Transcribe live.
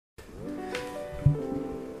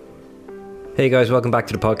Hey guys, welcome back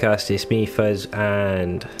to the podcast. It's me, Fez,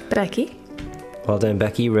 and Becky. Well done,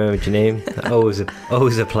 Becky. Remembered your name. always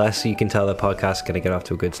a plus. You can tell the podcast is going to get off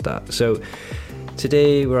to a good start. So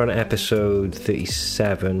today we're on episode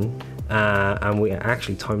 37, and we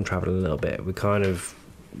actually time traveled a little bit.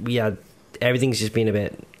 Everything's just been a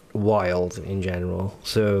bit wild in general.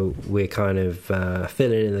 So we're kind of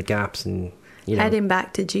filling in the gaps and heading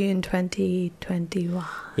back to June 2021.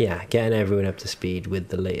 Yeah, getting everyone up to speed with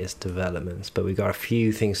the latest developments. But we've got a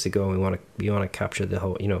few things to go, and we want to capture the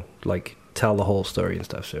whole, tell the whole story and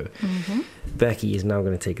stuff. So Becky is now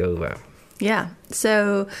going to take over. Yeah,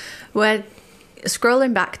 so we're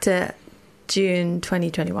scrolling back to June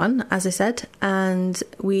 2021, as I said, and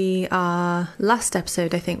last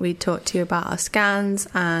episode I think we talked to you about our scans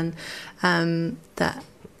and the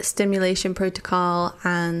stimulation protocol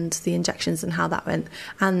and the injections and how that went,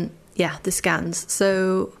 and the scans.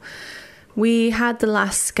 So we had the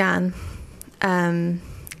last scan,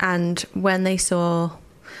 and when they saw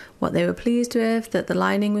what they were pleased with, that the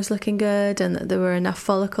lining was looking good and that there were enough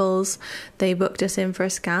follicles, they booked us in for a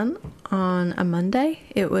scan on a Monday.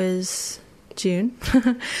 It was June.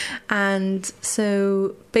 And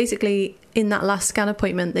so basically in that last scan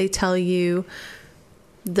appointment they tell you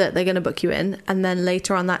that they're going to book you in, and then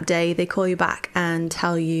later on that day they call you back and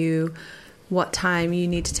tell you what time you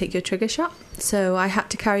need to take your trigger shot. So I had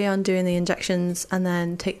to carry on doing the injections and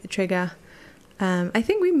then take the trigger. I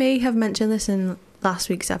think we may have mentioned this in last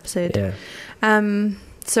week's episode. Yeah.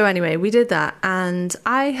 So anyway, we did that, and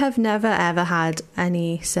I have never ever had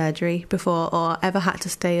any surgery before or ever had to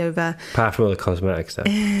stay over. Apart from all the cosmetic stuff.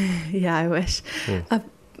 Yeah, I wish.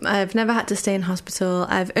 I've never had to stay in hospital.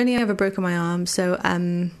 I've only ever broken my arm, so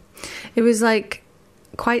it was like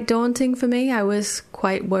quite daunting for me. I was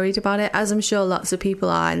quite worried about it, as I'm sure lots of people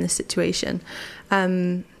are in this situation.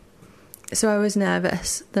 So I was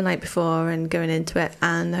nervous the night before and going into it,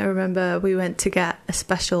 and I remember we went to get a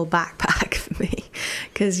special backpack for me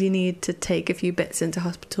because you need to take a few bits into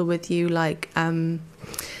hospital with you, like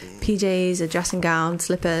PJs, a dressing gown,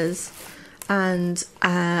 slippers, and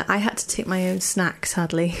I had to take my own snacks,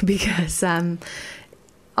 sadly, because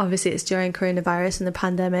obviously it's during coronavirus and the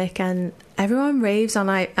pandemic, and everyone raves on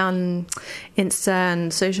Insta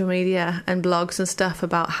and social media and blogs and stuff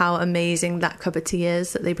about how amazing that cup of tea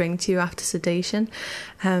is that they bring to you after sedation,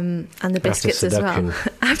 and the biscuits as well.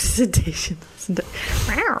 After sedation.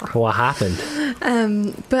 What happened?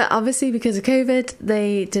 But obviously because of COVID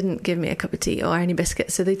they didn't give me a cup of tea or any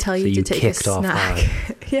biscuits, so they tell you to take a snack.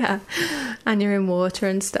 Yeah, and you're in water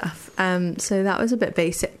and stuff. So that was a bit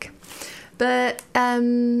basic. But,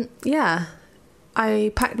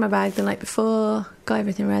 I packed my bag the night before, got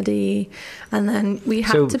everything ready, and then we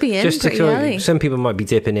had to be in pretty early. Some people might be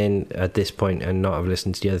dipping in at this point and not have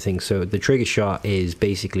listened to the other things. So the trigger shot is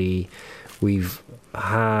basically you've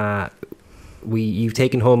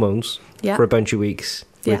taken hormones for a bunch of weeks,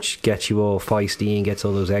 which gets you all feisty and gets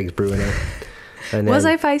all those eggs brewing out. And was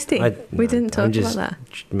I feisty? We didn't talk about that.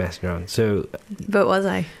 Just messing around. So, but was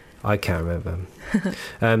I? I can't remember.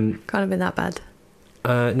 Can't have been that bad.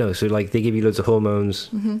 No, so like they give you loads of hormones,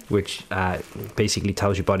 which basically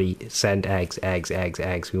tells your body, send eggs,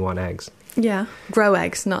 we want eggs. Yeah, grow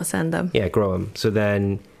eggs, not send them. Yeah, grow them. So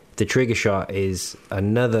then the trigger shot is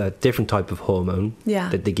another different type of hormone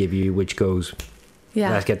that they give you, which goes,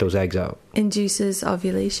 let's get those eggs out. Induces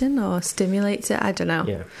ovulation or stimulates it, I don't know.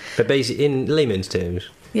 Yeah, but basically in layman's terms.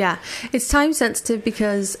 Yeah, it's time sensitive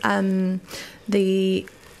because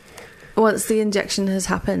once the injection has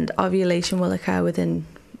happened, ovulation will occur within,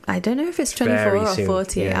 I don't know if it's 24 or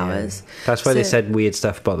 48 hours. Yeah. That's why they said weird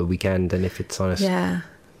stuff about the weekend, and if it's on Yeah.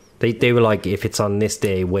 They were like, if it's on this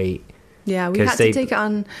day, wait. Yeah, we had to take it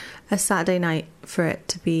on a Saturday night for it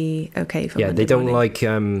to be okay for Monday they don't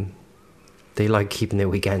morning. They like keeping their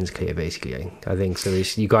weekends clear, basically. I think so.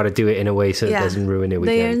 You got to do it in a way so it doesn't ruin their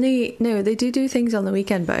weekend. They do things on the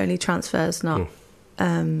weekend, but only transfers, not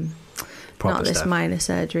this minor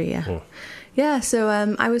surgery. So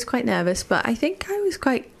I was quite nervous, but I think I was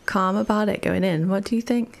quite calm about it going in. What do you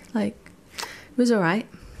think? Like, it was all right.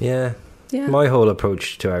 Yeah. My whole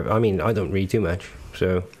approach to it, I mean, I don't read too much,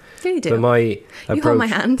 so yeah, you do. But my approach, you hold my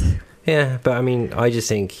hand. Yeah, but I mean, I just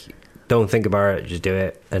think, don't think about it, just do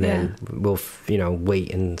it, and then we'll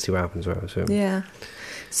wait and see what happens. So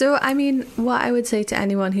So, I mean, what I would say to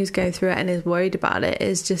anyone who's going through it and is worried about it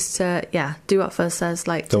is just to, do what Fuzz says.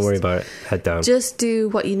 Like, don't worry about it. Head down. Just do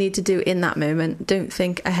what you need to do in that moment. Don't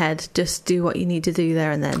think ahead. Just do what you need to do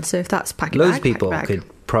there and then. So if that's pack your bag, loads of people could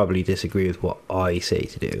probably disagree with what I say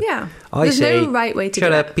to do. Yeah. There's no right way to do it.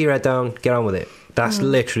 Shut up, be right down, get on with it. That's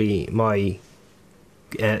literally my,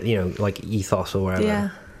 like ethos or whatever. Yeah.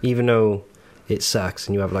 Even though it sucks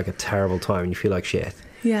and you have like a terrible time and you feel like shit.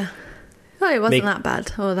 Yeah. Well, it wasn't that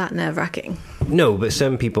bad or that nerve-wracking. No, but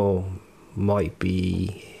some people might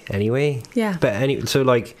be anyway. Yeah. But so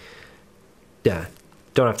like, yeah,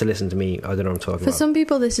 don't have to listen to me. I don't know what I'm talking about. For some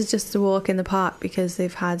people, this is just a walk in the park because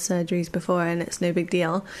they've had surgeries before and it's no big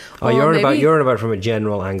deal. Oh, you're on about from a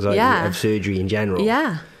general anxiety of surgery in general.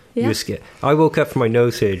 Yeah. You were scared. I woke up from my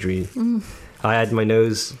nose surgery. I had my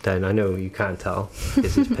nose done. I know you can't tell.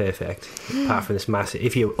 This is perfect. Apart from this massive.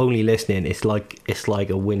 If you're only listening, it's like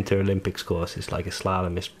a Winter Olympics course. It's like a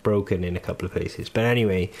slalom. It's broken in a couple of places. But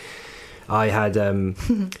anyway, I had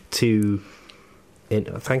two.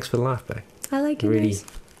 Thanks for the laugh, Beck. I like it. Really.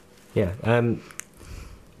 Yeah.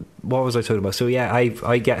 What was I talking about? So yeah,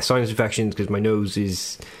 I get sinus infections because my nose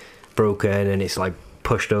is broken and it's like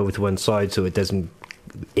pushed over to one side so it doesn't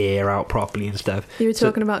air out properly and stuff. You were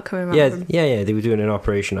talking about coming around. Yeah. They were doing an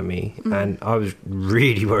operation on me, and I was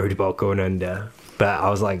really worried about going under. But I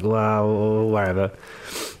was like, well, wherever.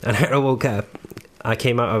 And I woke up. I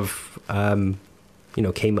came out of,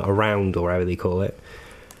 came around or whatever they call it.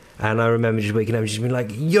 And I remember just waking up and just being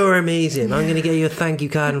like, you're amazing. I'm going to get you a thank you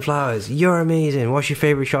card and flowers. You're amazing. What's your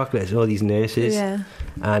favourite chocolate? All these nurses. Yeah.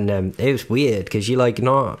 And it was weird because you're like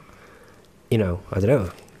not, I don't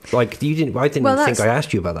know. Like you didn't. I didn't think I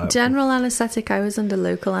asked you about that. General anaesthetic. I was under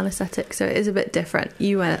local anaesthetic, so it is a bit different.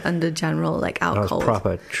 You went under general, like alcohol. I was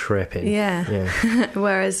proper tripping. Yeah.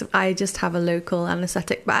 Whereas I just have a local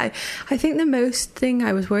anaesthetic. But I think the most thing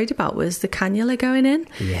I was worried about was the cannula going in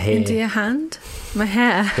into your hand. My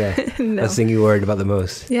hair. Yeah. No. That's the thing you worried about the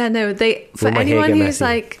most. Yeah. No. For anyone who's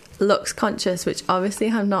like looks conscious, which obviously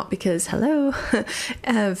I'm not because hello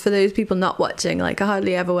for those people not watching, like I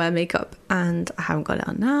hardly ever wear makeup and I haven't got it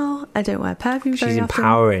on now. I don't wear perfume very often. She's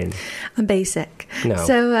empowering. I'm basic. No,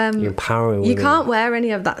 so you're empowering women. You can't wear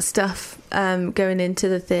any of that stuff going into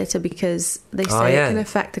the theatre because they say it can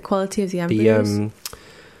affect the quality of the embryos.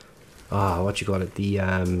 What you call it,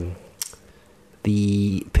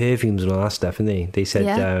 the perfumes and all that stuff, and they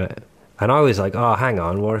said and I was like, oh, hang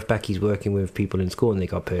on, what if Becky's working with people in school and they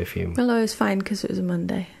got perfume? Well, I was fine because it was a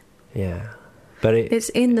Monday. Yeah. But it's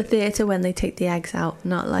in the theatre when they take the eggs out,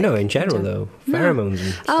 not like... No, in general, though. Pheromones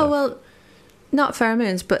and stuff. Oh, well, not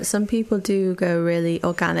pheromones, but some people do go really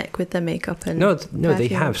organic with their makeup and No, they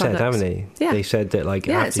have said, haven't they? Yeah. They said that, like...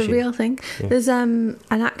 Yeah, it's a real thing. Yeah. There's an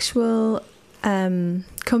actual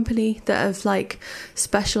company that have, like,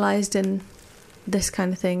 specialised in this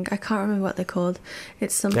kind of thing. I can't remember what they're called.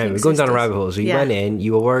 It's something. Anyway, we're going down a rabbit hole. So you went in,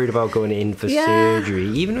 you were worried about going in for surgery,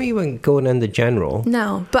 even though you weren't going in the general.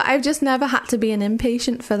 No, but I've just never had to be an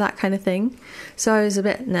inpatient for that kind of thing. So I was a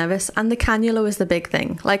bit nervous. And the cannula was the big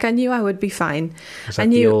thing. Like, I knew I would be fine. Is that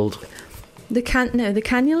the old... the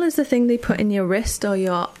cannula is the thing they put in your wrist or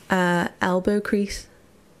your elbow crease.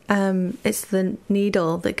 It's the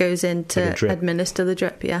needle that goes in to administer the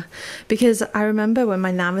drip, yeah. Because I remember when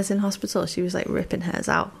my nan was in hospital, she was like ripping hers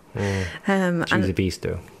out. She was a beast,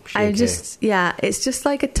 though. It's just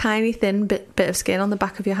like a tiny thin bit of skin on the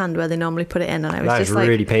back of your hand where they normally put it in, and I was that just is like,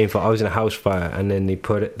 really painful. I was in a house fire, and then they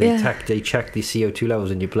check the CO2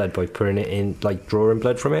 levels in your blood by putting it in, like drawing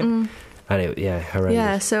blood from it. And horrendous.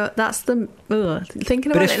 Yeah, so that's the...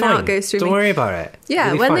 thinking about it now, it goes through Don't me. worry about it.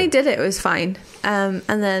 Yeah, when they did it was fine. And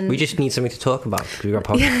then... We just need something to talk about because we've got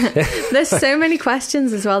podcasts. Yeah. There's so many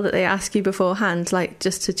questions as well that they ask you beforehand, like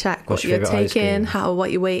just to check what you're taking,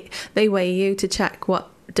 what you weight. They weigh you to check what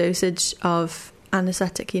dosage of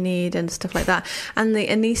anaesthetic you need and stuff like that. And the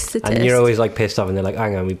anaesthetist... And you're always like pissed off and they're like,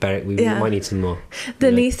 hang on, we might need some more. The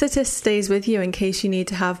anaesthetist stays with you in case you need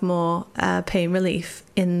to have more pain relief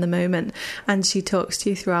in the moment, and she talks to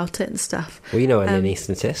you throughout it and stuff. Well, you know an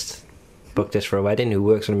anaesthetist booked us for a wedding who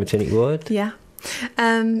works on a maternity ward. Yeah.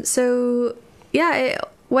 So yeah, it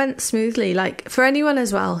went smoothly. Like, for anyone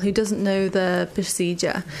as well who doesn't know the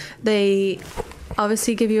procedure, they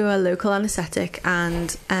obviously give you a local anaesthetic,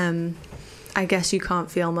 and I guess you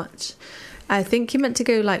can't feel much. I think you're meant to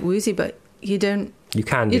go like woozy, but you don't. You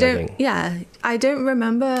can do anything. Yeah, I don't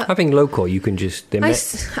remember. Having local, you can just...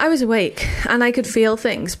 I was awake and I could feel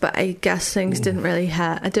things, but I guess things didn't really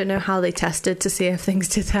hurt. I don't know how they tested to see if things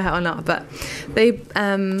did hurt or not, but they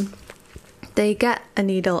get a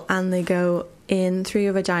needle and they go in through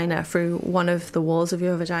your vagina, through one of the walls of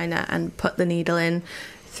your vagina, and put the needle in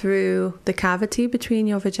through the cavity between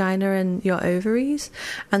your vagina and your ovaries,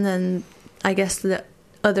 and then I guess the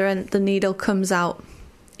other end, the needle comes out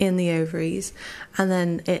in the ovaries, and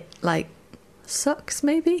then it like sucks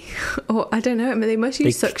maybe, or I don't know. I mean, they must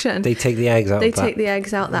use suction. They take the eggs out. They take the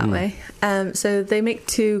eggs out that way. So they make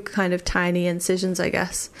two kind of tiny incisions, I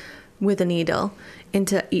guess, with a needle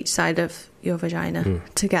into each side of your vagina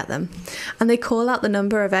to get them. And they call out the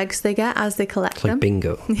number of eggs they get as they collect It's like them.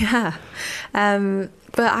 bingo. Yeah.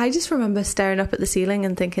 But I just remember staring up at the ceiling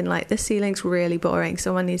and thinking, like, this ceiling's really boring.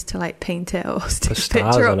 Someone needs to, like, paint it or stick Put a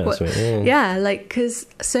stars picture on up. it or something, yeah. Yeah, like, because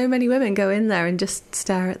so many women go in there and just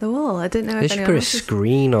stare at the wall. I don't know They if should anyone put a else is-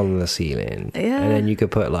 screen on the ceiling. Yeah. And then you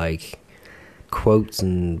could put, like, quotes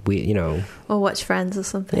and, you know. Or watch Friends or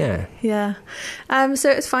something. Yeah. Yeah. So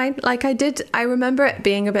it's fine. Like, I remember it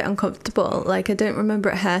being a bit uncomfortable. Like, I don't remember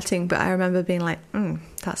it hurting, but I remember being like,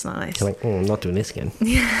 that's not nice. You're like, I'm not doing this again.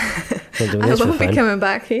 Yeah. Not doing I this for won't be fun. coming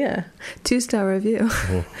back here. 2-star review.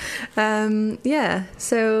 Yeah.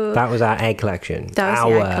 So That was our egg collection. That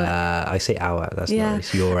was the egg collection. I say our. That's Yeah.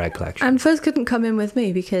 nice. Your egg collection. and Fuzz couldn't come in with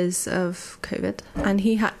me because of COVID, and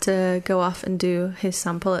he had to go off and do his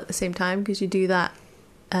sample at the same time because you do that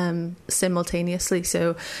simultaneously,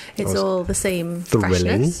 so it's was all the same thrilling.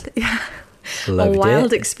 freshness. Yeah. Loved A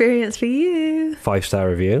wild it. experience for you. 5-star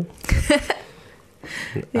review.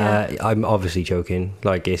 Yeah. I'm obviously joking.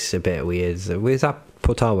 Like, it's a bit weird. Where's that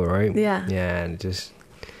Potala, right? Yeah. Yeah, and just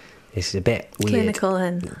it's a bit weird. Clinical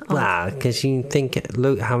and Nah, because you think,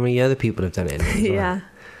 look how many other people have done it. as well.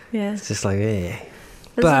 yeah. It's just like, eh.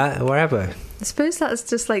 There's But wherever. I suppose that's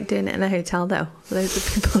just like doing it in a hotel, though. Loads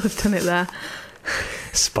of people have done it there.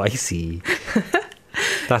 Spicy.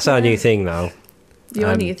 That's our new thing now.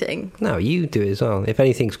 Your new thing. No, you do it as well. If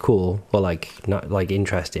anything's cool or like not like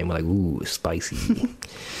interesting, we're like, ooh, spicy.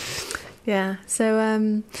 Yeah.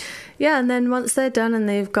 So, yeah, and then once they're done and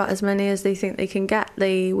they've got as many as they think they can get,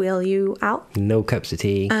 they wheel you out. No cups of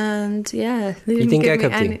tea. And yeah, they You didn't didn't give get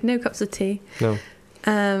a me cup of tea? no cups of tea. No.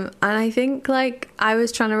 And I think like I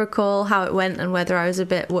was trying to recall how it went and whether I was a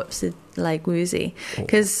bit woozy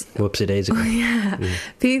because Whoops a days ago. yeah,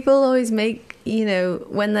 people always make, you know,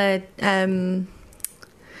 when they're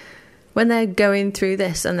going through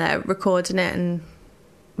this and they're recording it and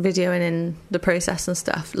videoing in the process and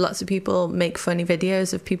stuff, lots of people make funny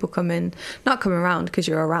videos of people not coming around because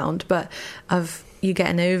you're around, but of you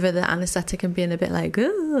getting over the anesthetic and being a bit like,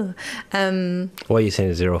 ooh. What are you saying?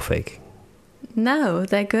 Is they're all fake? No,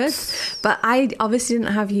 they're good. But I obviously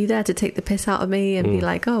didn't have you there to take the piss out of me and be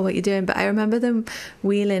like, oh, what are you doing? But I remember them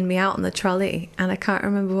wheeling me out on the trolley, and I can't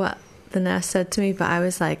remember what the nurse said to me, but I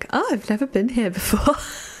was like, oh, I've never been here before.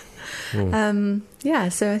 Yeah,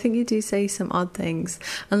 so I think you do say some odd things.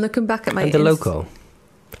 And looking back at my... And the local.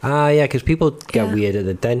 Yeah, because people get Yeah. weird at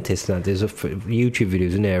the dentist now. There's YouTube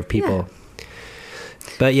videos in there of people.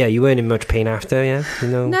 But yeah, you weren't in much pain after, yeah? You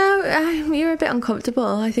know? No, you were a bit uncomfortable.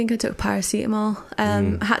 I think I took paracetamol.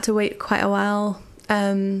 I had to wait quite a while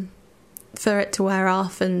for it to wear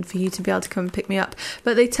off and for you to be able to come and pick me up.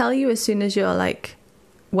 But they tell you as soon as you're like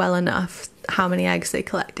well enough how many eggs they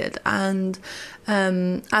collected. And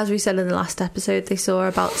as we said in the last episode, they saw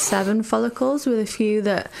about 7 follicles with a few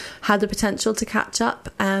that had the potential to catch up.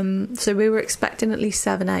 So we were expecting at least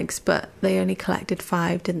 7 eggs, but they only collected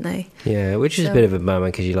 5, didn't they? Yeah, which is a bit of a bummer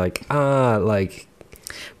because you're like,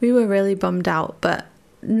 we were really bummed out, but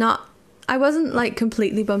not... I wasn't like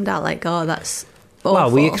completely bummed out, like, oh, that's awful.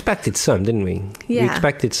 well, we expected some, didn't we? Yeah. We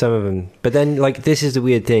expected some of them. But then, like, this is the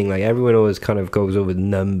weird thing. Like, everyone always kind of goes over the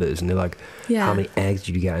numbers and they're like, Yeah. how many eggs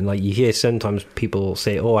did you get? And, like, you hear sometimes people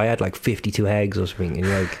say, oh, I had, like, 52 eggs or something. And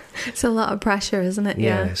you're like... It's a lot of pressure, isn't it?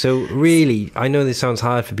 Yeah. So, really, I know this sounds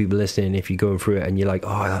hard for people listening if you're going through it and you're like, oh,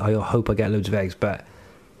 I hope I get loads of eggs. But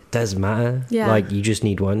it doesn't matter. Yeah. Like, you just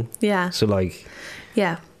need one. Yeah. So, like...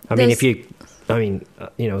 Yeah. I mean,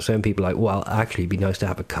 you know, some people are like, well, actually, it'd be nice to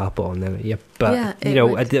have a couple, and then but Yeah, you it know,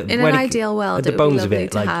 would. In an ideal world, at the it would be bones of lovely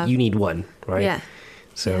it, to like have. you need one, right? Yeah.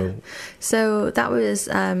 So Yeah. So that was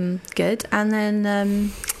good. And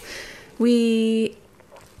then we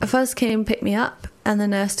first came pick me up, and the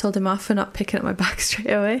nurse told him off for not picking up my bag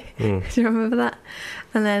straight away. Do you remember that?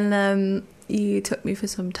 And then you took me for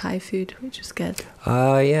some Thai food, which was good.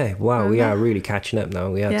 yeah, wow, we Remember? are really catching up now.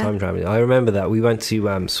 We are Yeah. time traveling. I remember that we went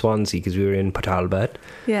to Swansea because we were in Port Talbot,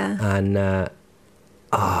 Yeah. and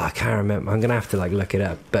I can't remember. I'm gonna have to like look it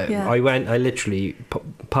up. But Yeah. I literally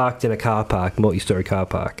parked in a car park, multi-story car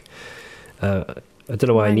park. I don't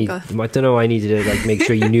know why I don't know why I needed to like make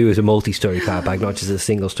sure you knew it was a multi-story car park, not just a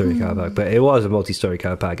single-story car park. But it was a multi-story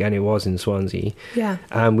car park, and it was in Swansea. Yeah.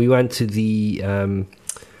 And we went to the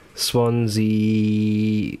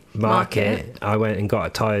Swansea market. I went and got a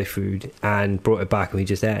Thai food and brought it back, and we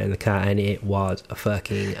just ate it in the car, and it was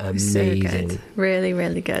fucking amazing. So good. Really,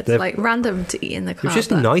 really good. They're- Like random to eat in the It car. was just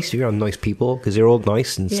but- nice. You're around nice people because they're all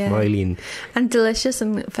nice and Yeah. smiley. and delicious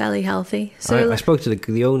and fairly healthy. So I spoke to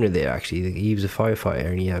the owner there actually. He was a firefighter,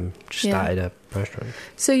 and he just Yeah. started a restaurant.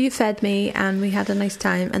 So you fed me and we had a nice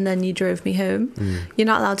time, and then you drove me home. You're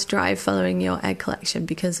not allowed to drive following your egg collection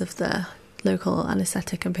because of the local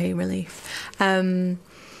anaesthetic and pain relief.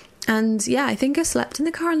 And yeah, I think I slept in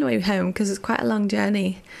the car on the way home because it's quite a long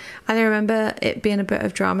journey. And I remember it being a bit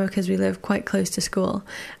of drama because we live quite close to school.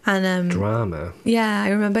 And Drama? yeah, I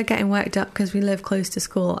remember getting worked up because we live close to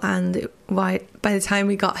school, and by the time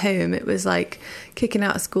we got home, it was like kicking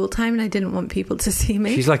out of school time, and I didn't want people to see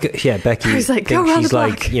me. She's like, yeah, Becky. I was like, thinks go around she's the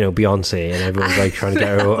like, block. you know, Beyonce, and everyone's like trying to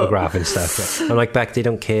get her autograph and stuff. I'm like, Beck, they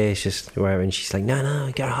don't care. It's just whatever. And she's like, no,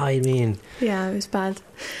 you gotta hide me. And Yeah, it was bad.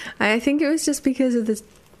 I think it was just because of the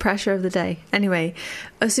pressure of the day. Anyway,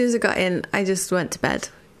 as soon as I got in, I just went to bed,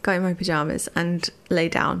 got in my pajamas and lay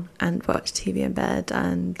down and watched TV in bed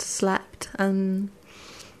and slept, and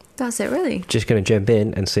that's it really. just gonna jump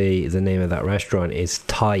in and say the name of that restaurant is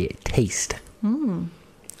Thai Taste. And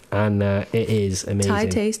it is amazing. Thai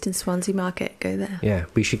Taste in Swansea Market, go there. Yeah,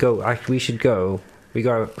 we should go. We should go. We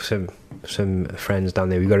got some friends down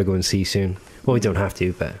there. We got to go and see soon. Well, we don't have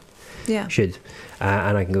to, but Yeah. should.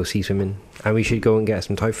 And I can go see swimming. And we should go and get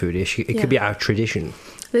some Thai food. It Yeah. could be our tradition.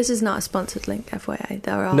 This is not a sponsored link, FYI.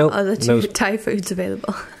 There are Nope, other no. Thai foods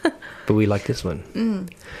available. But we like this one.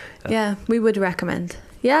 Yeah, we would recommend.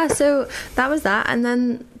 Yeah, so that was that. And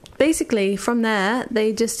then basically from there,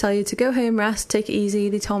 they just tell you to go home, rest, take it easy.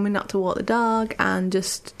 They told me not to walk the dog and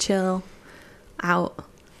just chill out.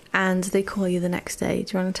 And they call you the next day.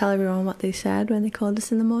 Do you want to tell everyone what they said when they called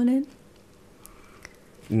us in the morning?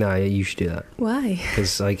 No, yeah, you should do that. Why?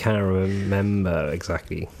 Because I can't remember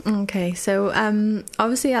exactly. Okay, so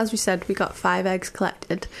obviously, as we said, we got 5 eggs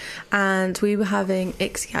collected, and we were having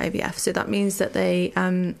ICSI IVF. So that means that they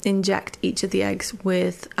inject each of the eggs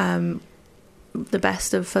with the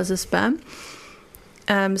best of fuzzer sperm.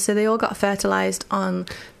 So they all got fertilized on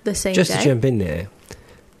the same Just day. to jump in there,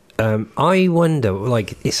 I wonder,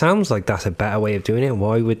 like, it sounds like that's a better way of doing it.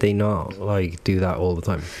 Why would they not, like, do that all the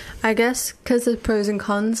time? I guess because there's pros and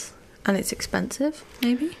cons, and it's expensive,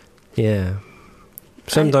 maybe. Yeah.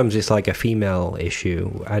 Sometimes it's like a female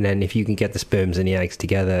issue, and then if you can get the sperms and the eggs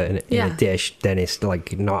together in Yeah. a dish, then it's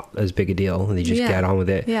like not as big a deal. They just Yeah. get on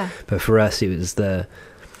with it. Yeah. But for us, it was the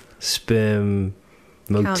sperm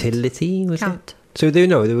motility, was it? Count. So they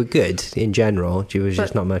were good in general. There was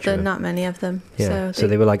just But not much there of are it. not many of them. Yeah. So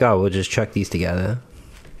they were like, oh, we'll just chuck these together,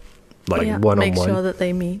 like one make on one. sure that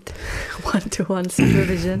they meet one-to-one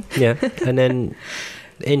supervision. Yeah, and then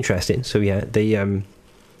interesting. So yeah, they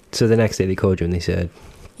so the next day they called you and they said,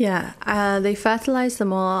 Yeah, they fertilized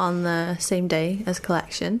them all on the same day as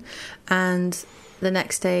collection, and the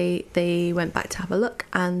next day they went back to have a look,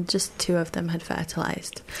 and just 2 of them had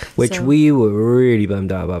fertilized. which So- we were really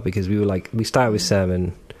bummed out about, because we were like, we started with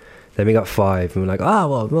 7, then we got 5, and we're like,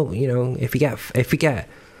 oh well, you know, if we get,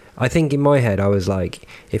 I think in my head I was like,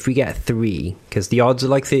 if we get 3, because the odds are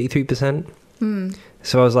like 33%.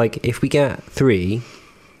 So I was like, if we get 3,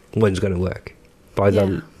 one's going to work by Yeah.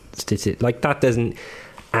 the statistic. Like, that doesn't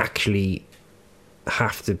actually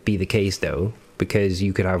have to be the case though, because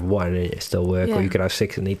you could have 1 and it still work, Yeah. or you could have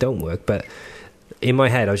 6 and they don't work. But in my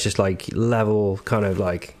head I was just like, level kind of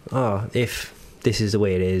like, oh, if this is the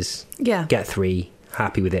way it is, Yeah. get 3,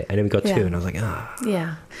 happy with it. And then we got 2 Yeah. and I was like,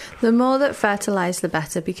 Yeah. The more that fertilise, the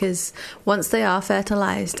better, because once they are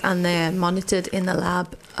fertilised and they're monitored in the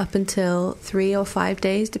lab up until 3 or 5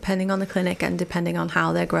 days, depending on the clinic and depending on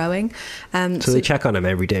how they're growing. so they check on them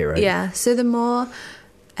every day, right? Yeah. So the more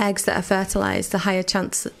eggs that are fertilised, the higher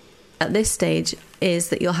chance at this stage is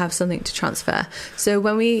that you'll have something to transfer. So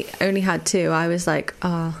when we only had 2, I was like,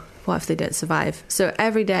 oh, what if they don't survive? So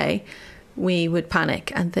every day we would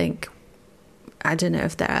panic and think, I don't know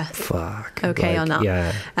if they're Fuck. okay or not.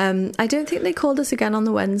 Yeah. I don't think they called us again on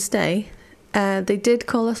the Wednesday. They did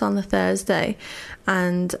call us on the Thursday,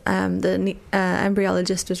 and the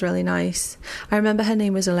embryologist was really nice. I remember her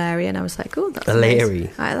name was Hilary, and I was like, oh, that's Hilary.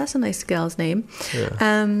 nice. That's a nice girl's name.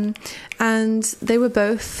 Yeah. And they were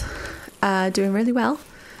both doing really well,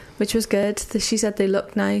 which was good. She said they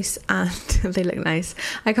looked nice, and they looked nice.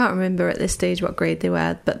 I can't remember at this stage what grade they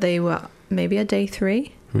were, but they were maybe a day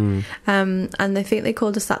 3. And I think they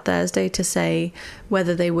called us that Thursday to say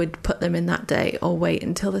whether they would put them in that day or wait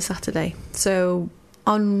until the Saturday. So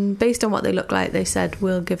based on what they look like, they said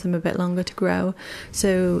we'll give them a bit longer to grow.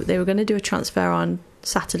 So they were going to do a transfer on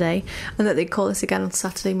Saturday, and that they'd call us again on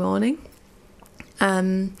Saturday morning.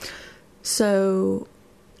 So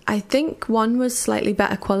I think one was slightly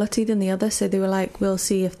better quality than the other, so they were like, we'll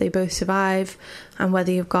see if they both survive and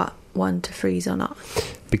whether you've got one to freeze or not.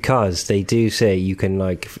 Because they do say you can,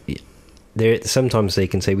 like, sometimes they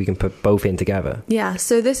can say we can put both in together. Yeah,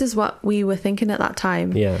 so this is what we were thinking at that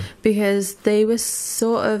time. Yeah. Because they were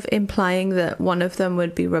sort of implying that one of them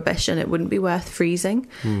would be rubbish and it wouldn't be worth freezing.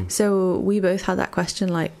 So we both had that question,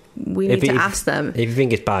 like, we need to ask them. If you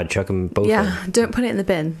think it's bad, chuck them both in. Don't put it in the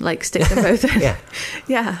bin, like stick them both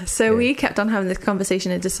in. So we kept on having this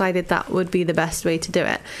conversation and decided that would be the best way to do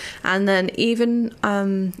it. And then even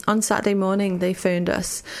on Saturday morning they phoned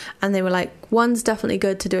us and they were like, one's definitely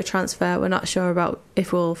good to do a transfer, we're not sure about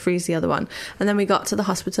if we'll freeze the other one. And then we got to the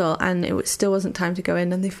hospital and it still wasn't time to go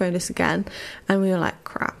in, and they phoned us again and we were like,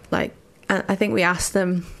 crap. Like, I think we asked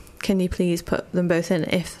them, can you please put them both in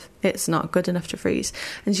if it's not good enough to freeze?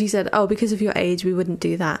 And she said, oh, because of your age we wouldn't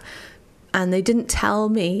do that. And they didn't tell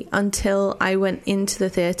me until I went into the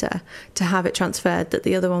theatre to have it transferred that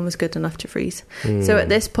the other one was good enough to freeze. So at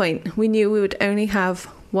this point we knew we would only have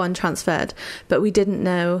one transferred, but we didn't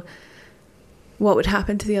know what would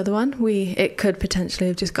happen to the other one. It could potentially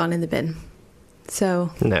have just gone in the bin.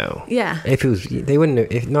 So no, yeah, if it was, they wouldn't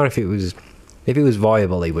have, if it was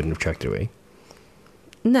viable they wouldn't have chucked it away.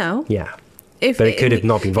 No. Yeah. But it could have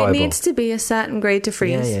not been viable. It needs to be a certain grade to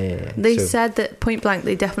freeze. Yeah. They said that point blank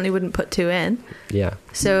they definitely wouldn't put 2 in. Yeah.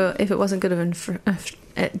 So if it wasn't good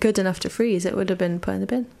enough to freeze, it would have been put in the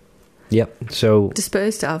bin. Yep. So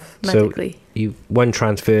disposed of medically. So one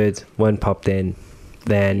transferred, one popped in,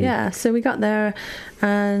 then so we got there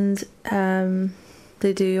and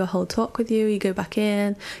they do a whole talk with you. You go back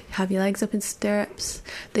in, you have your legs up in stirrups.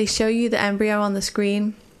 They show you the embryo on the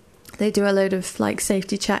screen. They do a load of like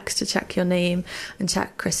safety checks to check your name and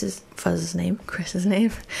check Chris's name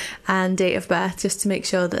and date of birth, just to make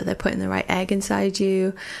sure that they're putting the right egg inside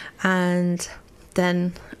you. And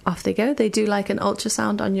then off they go. They do like an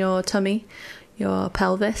ultrasound on your tummy, your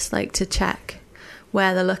pelvis, like to check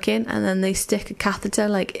where they're looking, and then they stick a catheter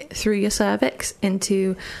like through your cervix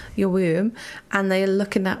into your womb, and they're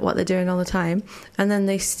looking at what they're doing all the time, and then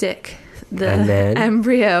they stick the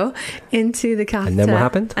embryo into the catheter, and then what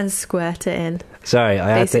happened? And squirt it in. Sorry,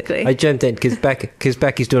 I jumped in because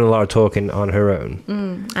Becky's doing a lot of talking on her own,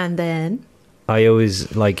 and then I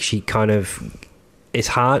always like, she kind of, it's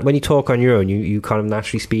hard when you talk on your own, you kind of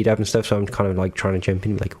naturally speed up and stuff, so I'm kind of like trying to jump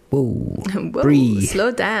in, like, whoa, breathe,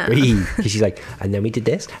 slow down, breathe, because she's like, and then we did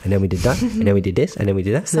this, and then we did that, and then we did this, and then we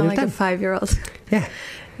did that. Sound like a 5-year-old.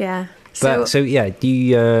 Yeah. So do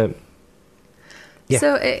you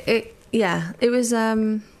so it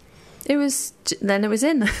was then it was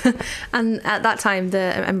in. And at that time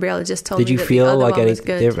the embryologist told me that the other one was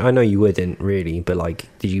good. I know you wouldn't really, but like,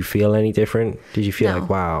 did you feel any different? Did you feel like,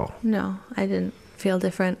 wow? No, I didn't feel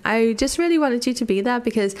different. I just really wanted you to be there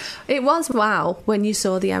because it was wow when you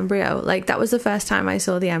saw the embryo. Like, that was the first time I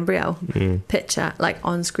saw the embryo picture like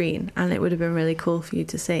on screen, and it would have been really cool for you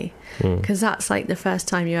to see, because that's like the first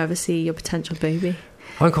time you ever see your potential baby.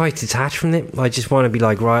 I'm quite detached from it. I just want to be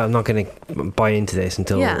like, right, I'm not going to buy into this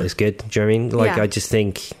until it's good. Do you know what I mean? Like, I just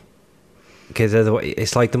think, because otherwise,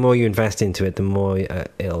 it's like the more you invest into it, the more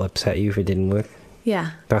it'll upset you if it didn't work.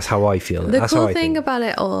 Yeah. That's how I feel. The cool thing about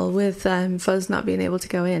it all with Fuzz not being able to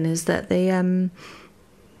go in is that they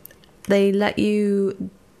let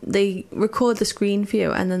you, they record the screen for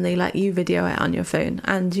you, and then they let you video it on your phone,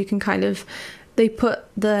 and you can kind of, they put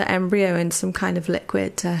the embryo in some kind of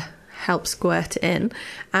liquid to help squirt it in,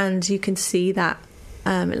 and you can see that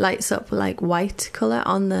it lights up like white colour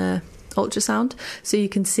on the ultrasound, so you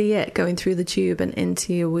can see it going through the tube and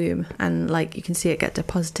into your womb, and like you can see it get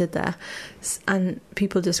deposited there, and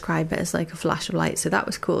people describe it as like a flash of light. So that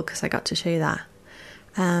was cool because I got to show you that.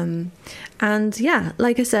 And yeah,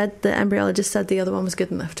 like I said, the embryologist said the other one was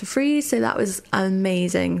good enough to freeze, so that was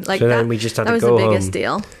amazing. Like, so then we just had to go home. That was the biggest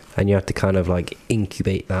deal, and you had to kind of like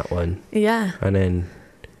incubate that one. Yeah. And then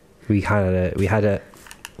we had a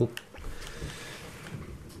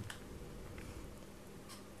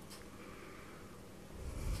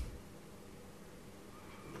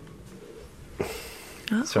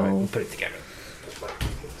sorry, we'll put it together.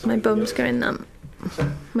 My bum's going numb.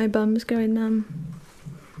 My bum's going numb.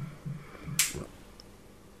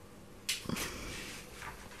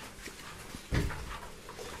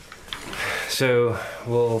 So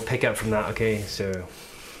we'll pick up from that. Okay, so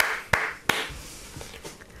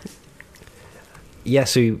yeah,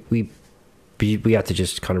 so we had to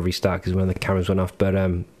just kind of restart because when the cameras went off. But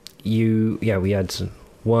we had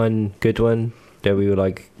one good one that we were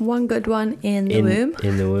like, one good one in the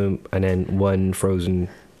womb, and then one frozen.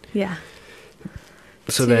 Yeah.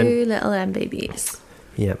 So two little M babies.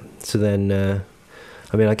 Yeah. So then,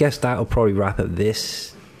 I mean, I guess that'll probably wrap up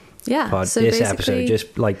this. Yeah. Pod, so this episode,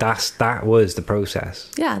 just like that was the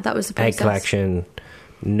process. Yeah, that was the process. Egg collection,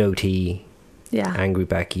 no tea. Yeah. Angry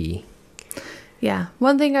Becky. Yeah.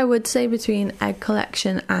 One thing I would say between egg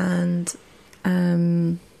collection and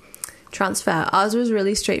transfer, ours was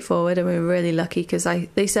really straightforward, and we were really lucky because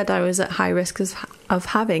they said I was at high risk of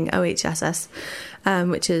having OHSS,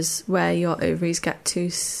 which is where your ovaries get too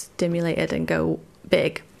stimulated and go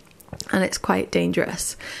big, and it's quite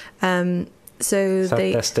dangerous. So is that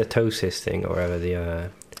the steatosis thing, or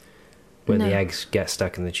whatever, where the eggs get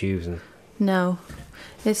stuck in the tubes? No,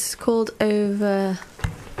 it's called over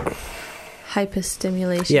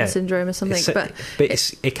hyperstimulation syndrome or something. But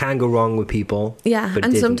it can go wrong with people. Yeah,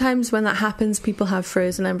 and sometimes when that happens, people have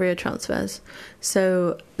frozen embryo transfers,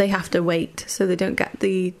 so they have to wait, so they don't get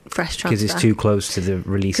the fresh transfer because it's too close to the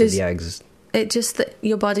release of the eggs. It just that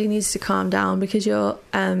your body needs to calm down because your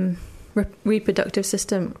reproductive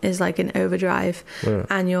system is like in overdrive,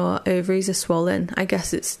 and your ovaries are swollen. I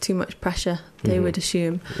guess it's too much pressure, they would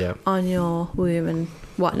assume, on your womb and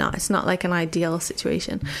whatnot. It's not like an ideal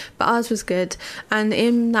situation, but ours was good. And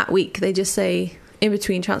in that week they just say in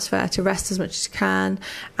between transfer to rest as much as you can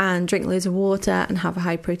and drink loads of water and have a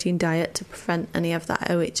high protein diet to prevent any of that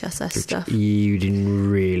OHSS stuff. You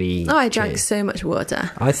didn't really... I drank so much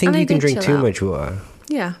water. I think you can drink too much water.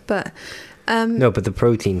 Yeah, but no, but the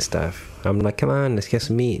protein stuff, I'm like, come on, let's get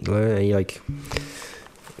some meat. And you're like,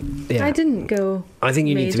 yeah. I didn't go I think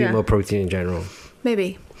you major. need to eat more protein in general.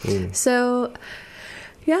 Maybe. So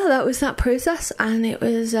yeah, that was that process, and it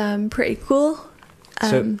was pretty cool.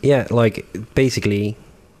 So yeah, like basically,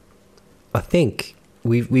 I think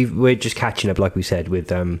we're just catching up, like we said, with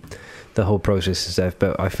the whole process and stuff.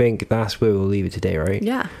 But I think that's where we'll leave it today, right?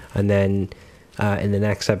 Yeah. And then in the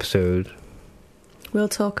next episode, we'll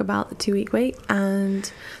talk about the 2-week wait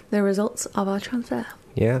and the results of our transfer.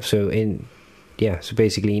 Yeah. So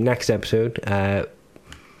basically, next episode,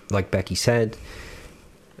 like Becky said,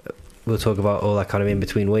 we'll talk about all that kind of in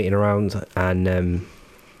between waiting around and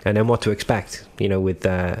then what to expect, with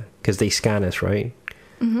because they scan us, right?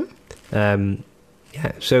 Yeah.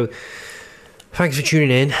 So thanks for tuning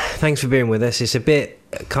in. Thanks for being with us. It's a bit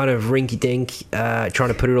kind of rinky dink, trying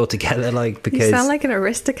to put it all together, because you sound like an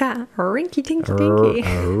aristocat. Rinky dinky dinky.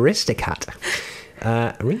 Aristocat.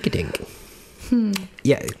 Rinky dink.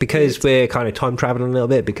 Yeah, because we're kind of time traveling a little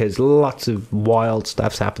bit, because lots of wild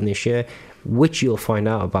stuff's happened this year, which you'll find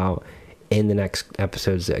out about in the next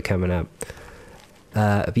episodes that are coming up.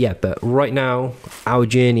 But right now, our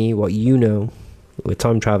journey, we're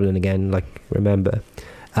time traveling again, remember,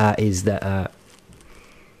 is that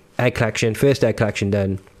egg collection, first egg collection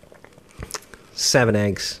done, 7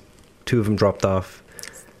 eggs, 2 of them dropped off.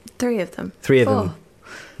 3 of them. 3 of them.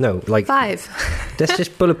 No, 5. Let's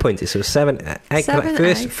just bullet point it. So 7 egg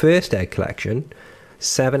first egg collection,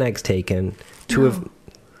 7 eggs taken, 2 of...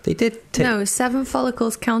 They did... 7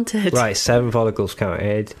 follicles counted. Right, 7 follicles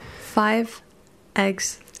counted. 5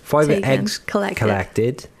 eggs 5 taken, eggs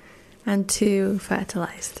collected. And 2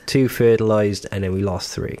 fertilised. 2 fertilised, and then we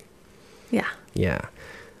lost 3. Yeah. Yeah.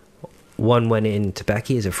 1 went into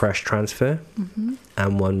Becky as a fresh transfer,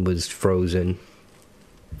 and 1 was frozen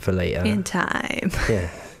for later. In time. Yeah.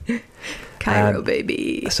 Cairo,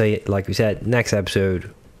 baby. So, like we said, next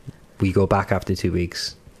episode, we go back after 2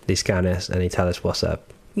 weeks. They scan us and they tell us what's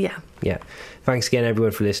up. Yeah. Yeah. Thanks again,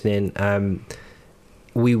 everyone, for listening.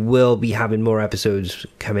 We will be having more episodes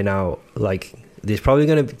coming out. There's probably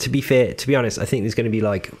going to be honest, I think there's going to be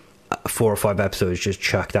 4 or 5 episodes just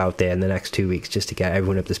chucked out there in the next 2 weeks just to get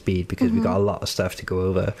everyone up to speed, because we've got a lot of stuff to go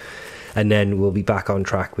over. And then we'll be back on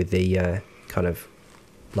track with the kind of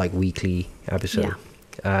weekly episode.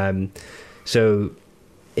 Yeah. So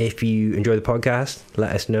if you enjoy the podcast,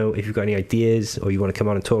 let us know. If you've got any ideas or you want to come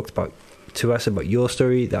on and talk to us about your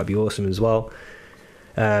story, that'd be awesome as well.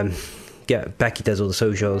 Becky does all the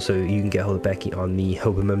socials, so you can get hold of Becky on the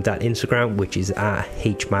Hope and Mum Dad Instagram, which is at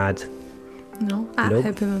HMAD. No, at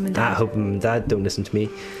Hope and Mum and Dad. At Hope and Mum and Dad, don't listen to me.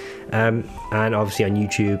 And obviously on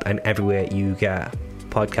YouTube and everywhere you get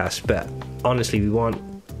podcasts. But honestly, we want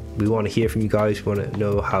to hear from you guys. We want to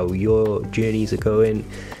know how your journeys are going.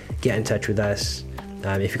 Get in touch with us.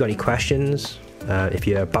 If you've got any questions, if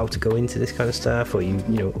you're about to go into this kind of stuff, or you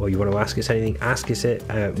want to ask us anything, ask us it.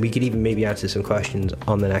 We could even maybe answer some questions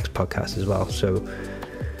on the next podcast as well. So,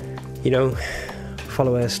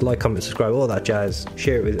 follow us, like, comment, subscribe, all that jazz.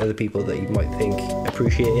 Share it with other people that you might think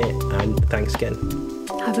appreciate it. And thanks again.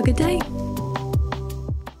 Have a good day.